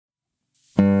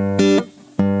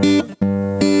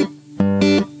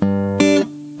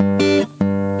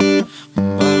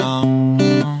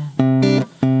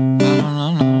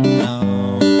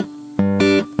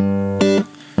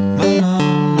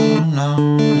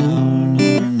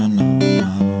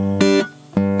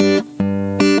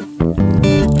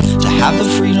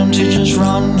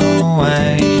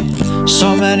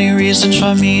many reasons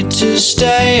for me to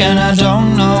stay, and I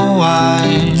don't know why.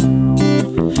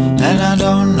 And I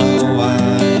don't know why.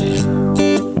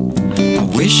 I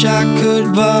wish I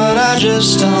could, but I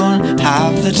just don't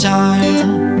have the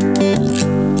time.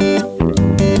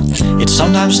 It's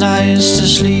sometimes nice to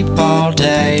sleep all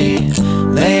day,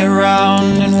 lay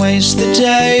around and waste the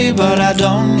day, but I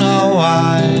don't know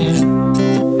why.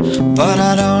 But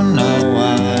I don't know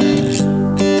why.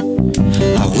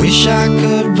 I wish I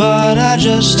could, but I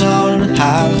just don't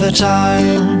have the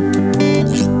time.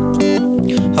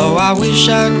 Oh, I wish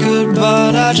I could,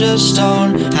 but I just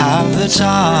don't have the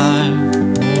time.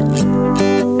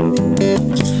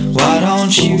 Why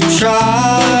don't you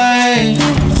try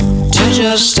to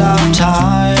just stop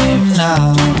time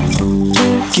now?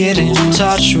 Get in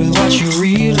touch with what you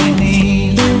really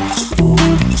need.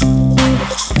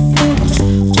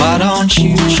 Why don't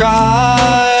you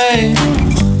try?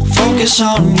 Focus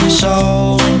on your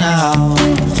soul now.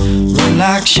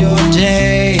 Relax your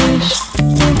days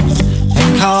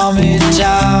and calm it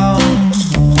down.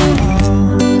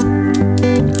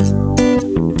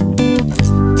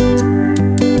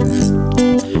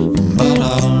 But I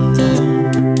don't know.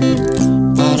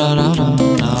 But I don't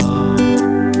know.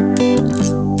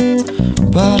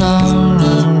 But I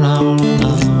don't know.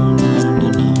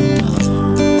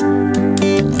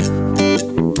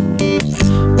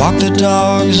 Walk the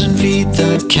dogs and feed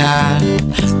the cat,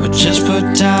 or just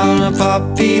put down a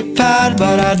puppy pad.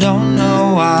 But I don't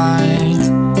know why.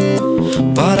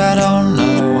 But I don't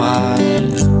know why.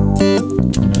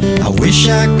 I wish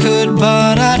I could,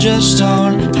 but I just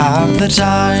don't have the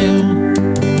time.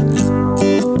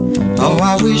 Oh,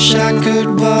 I wish I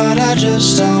could, but I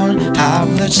just don't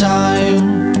have the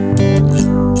time.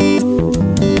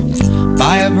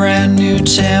 Buy a brand new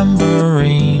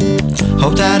tambourine,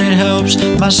 hope that it helps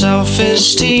my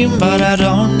self-esteem, but I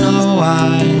don't know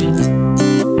why.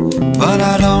 But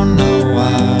I don't know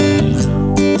why.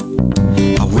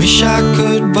 I wish I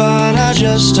could, but I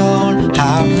just don't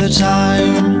have the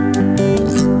time.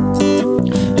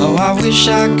 Oh, I wish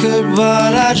I could,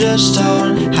 but I just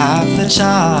don't have the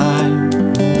time.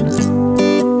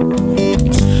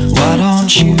 Why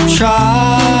don't you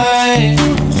try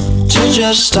to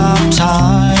just stop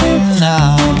time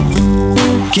now?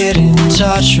 Get in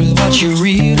touch with what you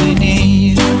really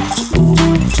need.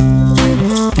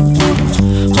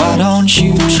 Why don't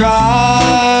you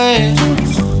try?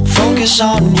 Focus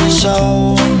on your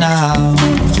soul now.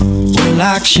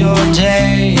 Relax your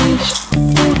days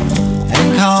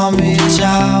and calm it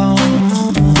down.